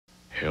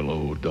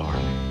Hello,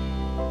 darling.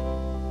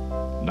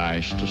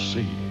 Nice to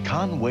see you.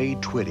 Conway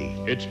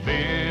Twitty. It's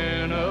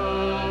been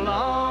a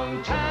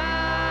long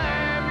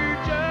time.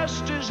 You're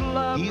just as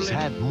lovely. He's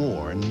had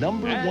more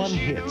 #1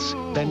 hits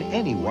than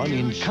anyone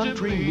in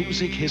country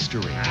music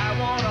history. I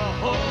wanna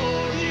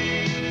hold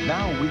you.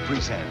 Now we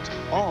present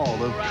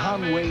all of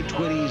Conway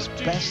Twitty's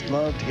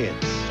best-loved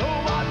hits. So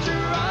watch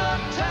her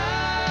untie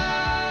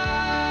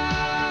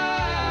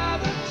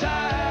the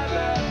tie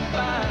that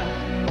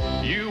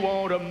binds. You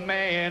want a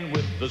man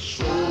with the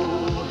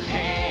soul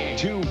hand.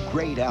 2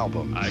 great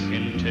albums. I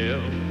can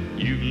tell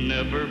you've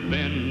never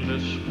been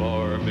this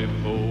far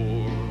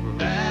before.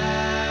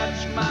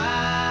 That's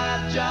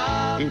my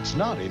job. It's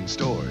not in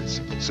stores,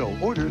 so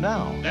order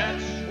now.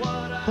 That's what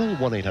I... Call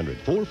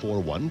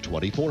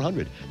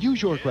 1-800-441-2400.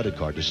 Use your credit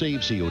card to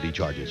save COD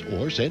charges,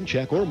 or send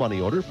check or money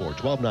order for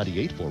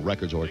 $12.98 for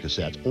records or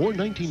cassettes, or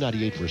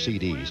 $19.98 for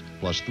CDs,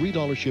 plus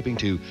 $3 shipping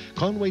to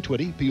Conway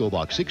Twitty, P.O.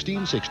 Box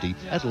 1660,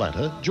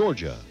 Atlanta,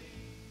 Georgia.